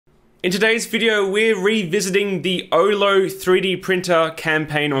In today's video, we're revisiting the OLO 3D printer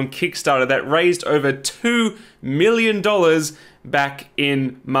campaign on Kickstarter that raised over $2 million back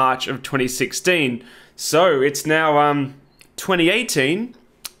in March of 2016. So it's now 2018.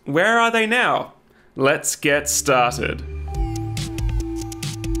 Where are they now? Let's get started.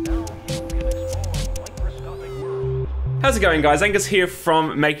 How's it going, guys? Angus here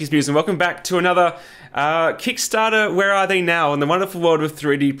from Muse, and welcome back to another Kickstarter Where Are They Now in the wonderful world of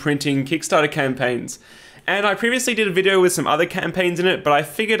 3D printing Kickstarter campaigns. And I previously did a video with some other campaigns in it, but I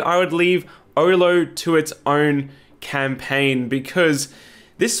figured I would leave OLO to its own campaign because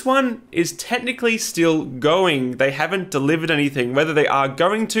this one is technically still going. They haven't delivered anything. Whether they are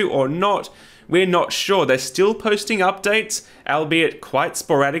going to or not, we're not sure. They're still posting updates, albeit quite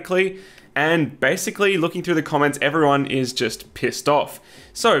sporadically. And basically, looking through the comments, everyone is just pissed off.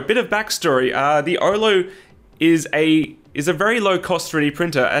 So, a bit of backstory. The OLO is a very low-cost 3D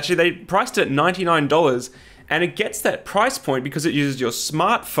printer. Actually, they priced it at $99, and it gets that price point because it uses your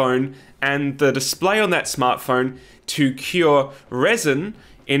smartphone and the display on that smartphone to cure resin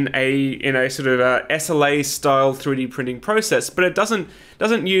in a sort of SLA-style 3D printing process. But it doesn't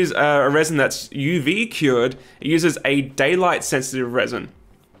use a resin that's UV cured. It uses a daylight-sensitive resin,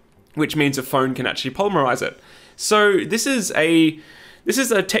 which means a phone can actually polymerize it. So this is a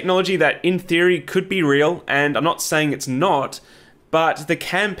technology that in theory could be real, and I'm not saying it's not, but the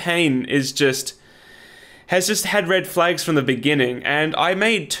campaign has just had red flags from the beginning. And I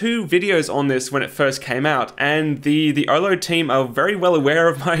made 2 videos on this when it first came out, and the OLO team are very well aware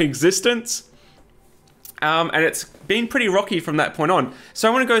of my existence. And it's been pretty rocky from that point on. So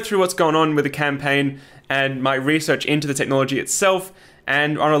I want to go through what's going on with the campaign and my research into the technology itself.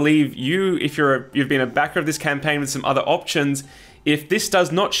 And I want to leave you, if you've been a backer of this campaign, with some other options. If this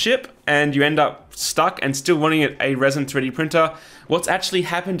does not ship and you end up stuck and still wanting a resin 3D printer, what's actually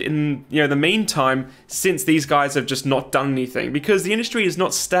happened in the meantime since these guys have just not done anything? Because the industry is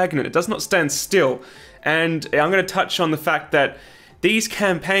not stagnant, it does not stand still. And I'm going to touch on the fact that these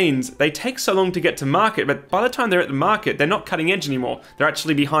campaigns, they take so long to get to market, but by the time they're at the market, they're not cutting edge anymore. They're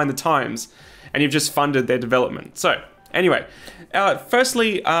actually behind the times, and you've just funded their development. So, anyway,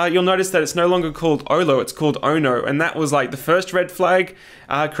 firstly, you'll notice that it's no longer called OLO, it's called ONO, and that was like the first red flag,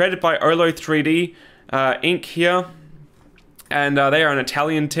 created by OLO 3D Inc. here, and they are an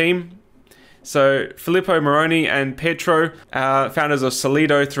Italian team. So Filippo Moroni and Pietro, founders of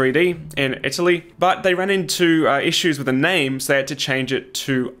Solido 3D in Italy, but they ran into issues with the name, so they had to change it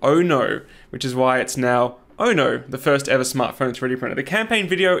to ONO, which is why it's now ONO, the first ever smartphone 3D printer. The campaign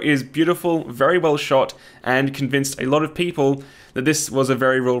video is beautiful, very well shot, and convinced a lot of people that this was a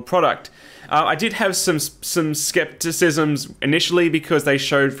very real product. I did have some skepticisms initially because they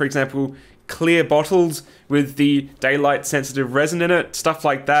showed, for example, clear bottles with the daylight sensitive resin in it, stuff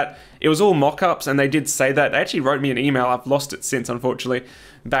like that. It was all mock-ups, and they did say that. They actually wrote me an email. I've lost it since, unfortunately,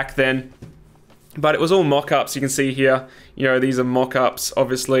 back then. But it was all mock-ups. You can see here, these are mock-ups,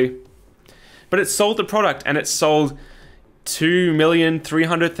 obviously. But it sold the product, and it sold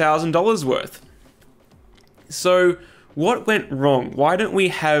 $2,300,000 worth. So what went wrong? Why don't we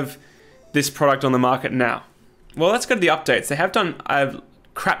have this product on the market now? Well, let's go to the updates. They have done a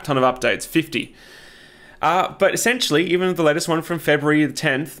crap ton of updates, 50. But essentially, even the latest one from February the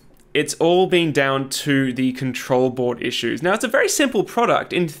 10th, it's all been down to the control board issues. Now, it's a very simple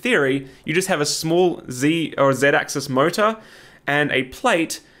product. In theory, you just have a small Z or Z-axis motor and a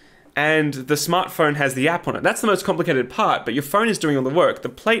plate, and the smartphone has the app on it. That's the most complicated part, but your phone is doing all the work. The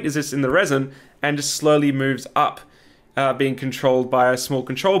plate is just in the resin and just slowly moves up, being controlled by a small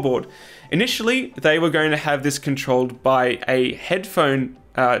control board. Initially, they were going to have this controlled by a headphone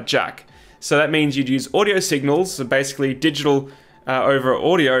jack. So that means you'd use audio signals, so basically digital signals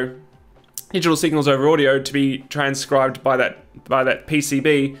over audio to be transcribed by that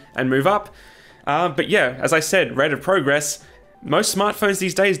PCB and move up. But yeah, as I said, rate of progress. Most smartphones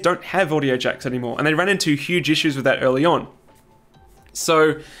these days don't have audio jacks anymore, and they ran into huge issues with that early on.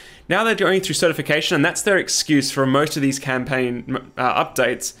 So now they're going through certification, and that's their excuse for most of these campaign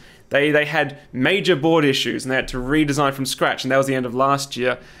updates. They had major board issues, and they had to redesign from scratch, and that was the end of last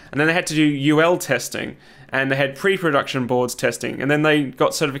year. And then they had to do UL testing, and they had pre-production boards testing, and then they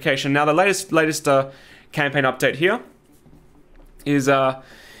got certification. Now the latest campaign update here is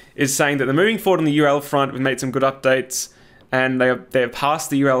saying that they're moving forward on the UL front. We've made some good updates, and they have passed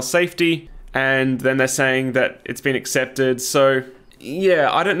the UL safety, and then they're saying that it's been accepted. So yeah,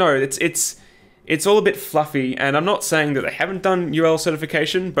 I don't know. It's all a bit fluffy, and I'm not saying that they haven't done UL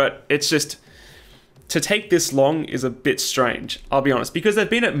certification, but it's just, to take this long is a bit strange, I'll be honest, because they've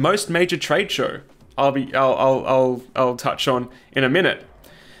been at most major trade show. I'll touch on in a minute.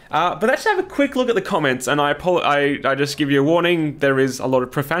 But let's have a quick look at the comments, and I just give you a warning, there is a lot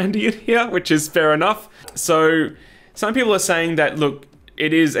of profanity in here, which is fair enough. So some people are saying that, look,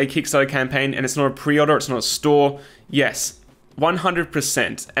 it is a Kickstarter campaign and it's not a pre-order, it's not a store. Yes,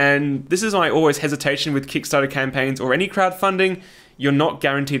 100%. And this is my always hesitation with Kickstarter campaigns or any crowdfunding. You're not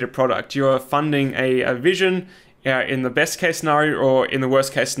guaranteed a product. You're funding a vision, in the best case scenario, or in the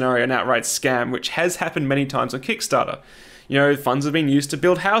worst case scenario, an outright scam, which has happened many times on Kickstarter. You know, funds have been used to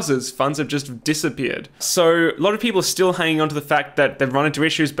build houses. Funds have just disappeared. So a lot of people are still hanging on to the fact that they've run into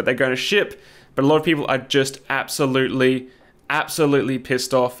issues, but they're going to ship. But a lot of people are just absolutely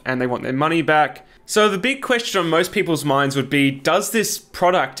pissed off and they want their money back. So the big question on most people's minds would be, does this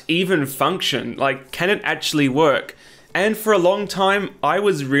product even function? Like, can it actually work? And for a long time, I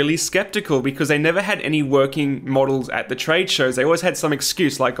was really skeptical because they never had any working models at the trade shows. They always had some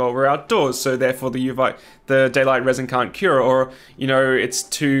excuse like, oh, we're outdoors, so therefore the daylight resin can't cure, or, you know,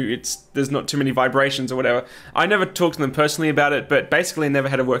 there's not too many vibrations or whatever. I never talked to them personally about it, but basically never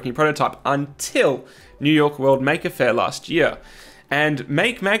had a working prototype until New York World Maker Fair last year. And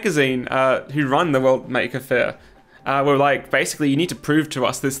Make Magazine, who run the World Maker Fair, were like, basically, you need to prove to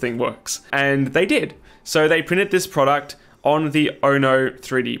us this thing works. And they did. So they printed this product on the ONO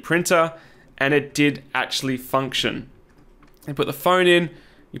 3D printer, and it did actually function. They put the phone in,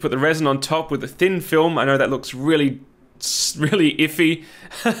 you put the resin on top with a thin film. I know that looks really iffy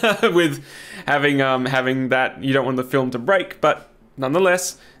with having that, you don't want the film to break, but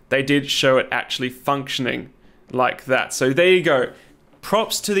nonetheless, they did show it actually functioning like that. So there you go.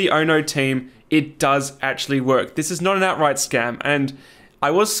 Props to the ONO team. It does actually work. This is not an outright scam, and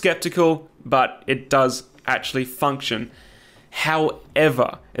I was skeptical, but it does actually function.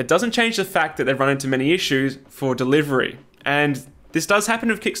 However, it doesn't change the fact that they've run into many issues for delivery. And this does happen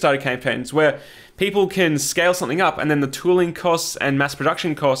with Kickstarter campaigns where people can scale something up and then the tooling costs and mass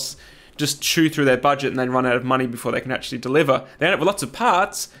production costs just chew through their budget and they run out of money before they can actually deliver. They end up with lots of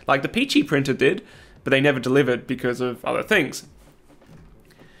parts, like the Peachy printer did, but they never delivered because of other things.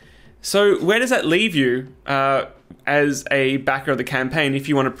 So where does that leave you as a backer of the campaign if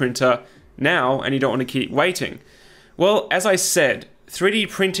you want a printer now and you don't want to keep waiting? Well, as I said, 3D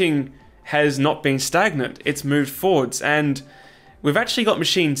printing has not been stagnant. It's moved forwards, and we've actually got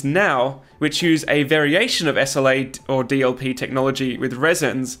machines now which use a variation of SLA or DLP technology with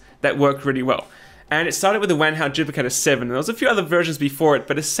resins that work really well. And it started with the Wanhao Duplicator 7, and there was a few other versions before it,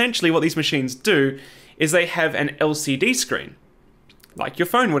 but essentially what these machines do is they have an LCD screen, like your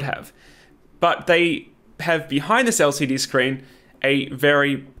phone would have. But they have behind this LCD screen a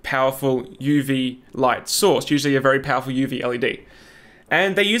very powerful UV light source, usually a very powerful UV LED.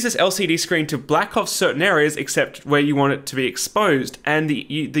 And they use this LCD screen to black off certain areas except where you want it to be exposed, and the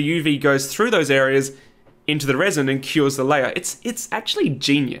UV goes through those areas into the resin and cures the layer. It's actually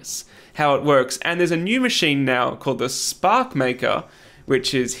genius how it works. And there's a new machine now called the Spark Maker,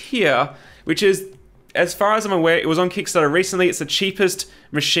 which is here, which is, as far as I'm aware, it was on Kickstarter recently. It's the cheapest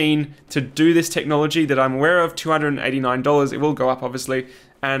machine to do this technology that I'm aware of, $289. It will go up, obviously,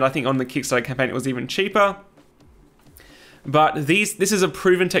 and I think on the Kickstarter campaign it was even cheaper. But this is a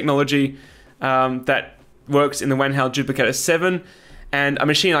proven technology that works in the Wanhao Duplicator 7, and a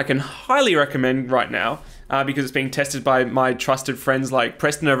machine I can highly recommend right now because it's being tested by my trusted friends like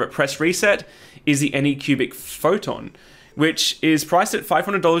Preston over at Press Reset, is the Anycubic Photon, which is priced at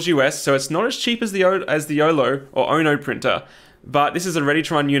 $500 US, so it's not as cheap as the OLO or ONO printer, but this is a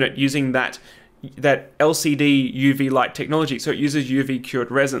ready-to-run unit using that LCD UV light technology, so it uses UV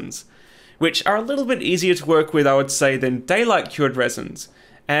cured resins, which are a little bit easier to work with, I would say, than daylight cured resins.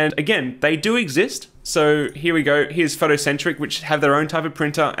 And again, they do exist. So here we go. Here's Photocentric, which have their own type of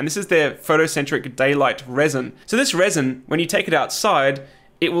printer, and this is their Photocentric daylight resin. So this resin, when you take it outside,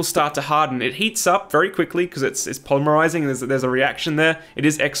 it will start to harden. It heats up very quickly because it's polymerizing. There's a reaction there. It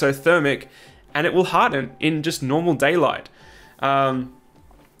is exothermic, and it will harden in just normal daylight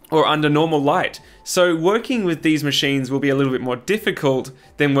or under normal light. So working with these machines will be a little bit more difficult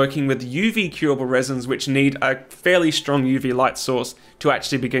than working with UV curable resins, which need a fairly strong UV light source to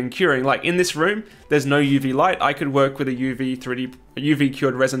actually begin curing. Like in this room, there's no UV light. I could work with a UV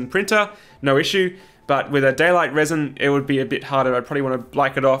cured resin printer, no issue. But with a daylight resin, it would be a bit harder. I'd probably want to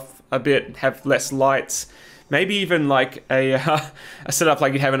black it off a bit, have less lights, maybe even like a setup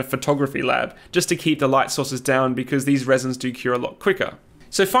like you'd have in a photography lab, just to keep the light sources down because these resins do cure a lot quicker.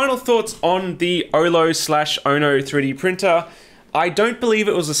 So final thoughts on the OLO/ONO 3D printer. I don't believe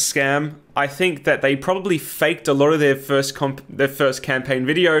it was a scam. I think that they probably faked a lot of their first campaign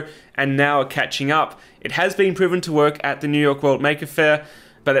video and now are catching up. It has been proven to work at the New York World Maker Fair,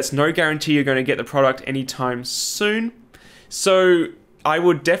 but that's no guarantee you're going to get the product anytime soon. So I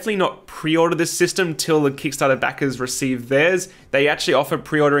would definitely not pre-order this system till the Kickstarter backers receive theirs. They actually offer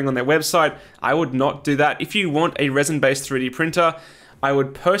pre-ordering on their website. I would not do that. If you want a resin-based 3D printer, I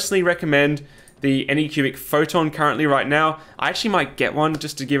would personally recommend the Anycubic Photon currently right now. I actually might get one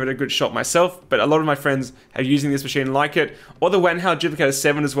just to give it a good shot myself, but a lot of my friends are using this machine and like it. Or the Wanhao Duplicator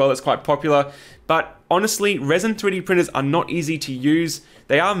 7 as well, that's quite popular. But honestly, resin 3D printers are not easy to use.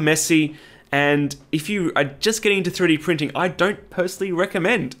 They are messy. And if you are just getting into 3D printing, I don't personally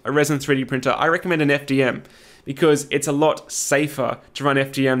recommend a resin 3D printer. I recommend an FDM because it's a lot safer to run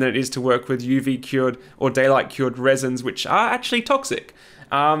FDM than it is to work with UV cured or daylight cured resins, which are actually toxic.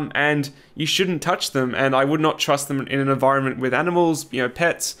 And you shouldn't touch them, and I would not trust them in an environment with animals, you know,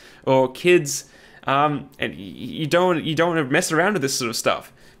 pets or kids. And you don't want to mess around with this sort of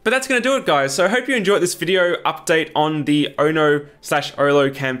stuff. But that's going to do it, guys. So I hope you enjoyed this video update on the ONO/OLO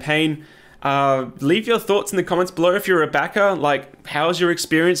campaign. Leave your thoughts in the comments below if you're a backer. Like, how's your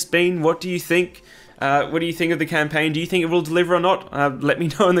experience been? What do you think? What do you think of the campaign? Do you think it will deliver or not? Let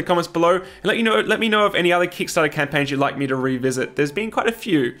me know in the comments below. And let me know of any other Kickstarter campaigns you'd like me to revisit. There's been quite a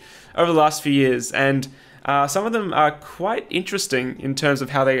few over the last few years, and some of them are quite interesting in terms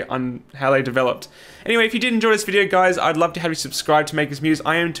of how they developed. Anyway, if you did enjoy this video, guys, I'd love to have you subscribe to Maker's Muse.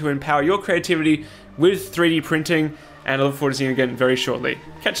 I am to empower your creativity with 3D printing, and I look forward to seeing you again very shortly.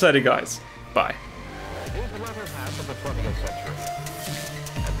 Catch you later, guys. Bye. Here's the latter half of the 20th century,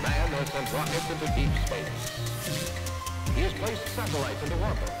 and man has sent rockets into deep space. He has placed satellites into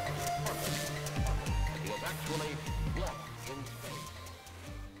orbit.